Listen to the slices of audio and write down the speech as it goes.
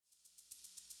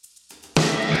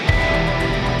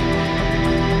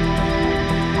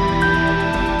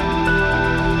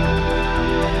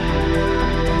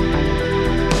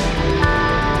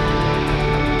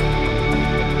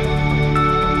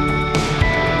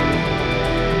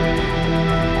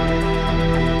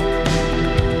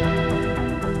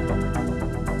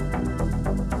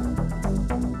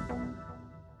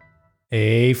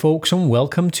folks, and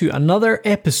welcome to another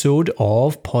episode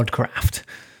of Podcraft.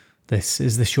 This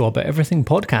is the show about everything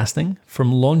podcasting,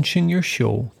 from launching your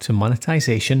show to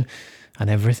monetization and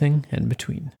everything in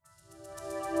between.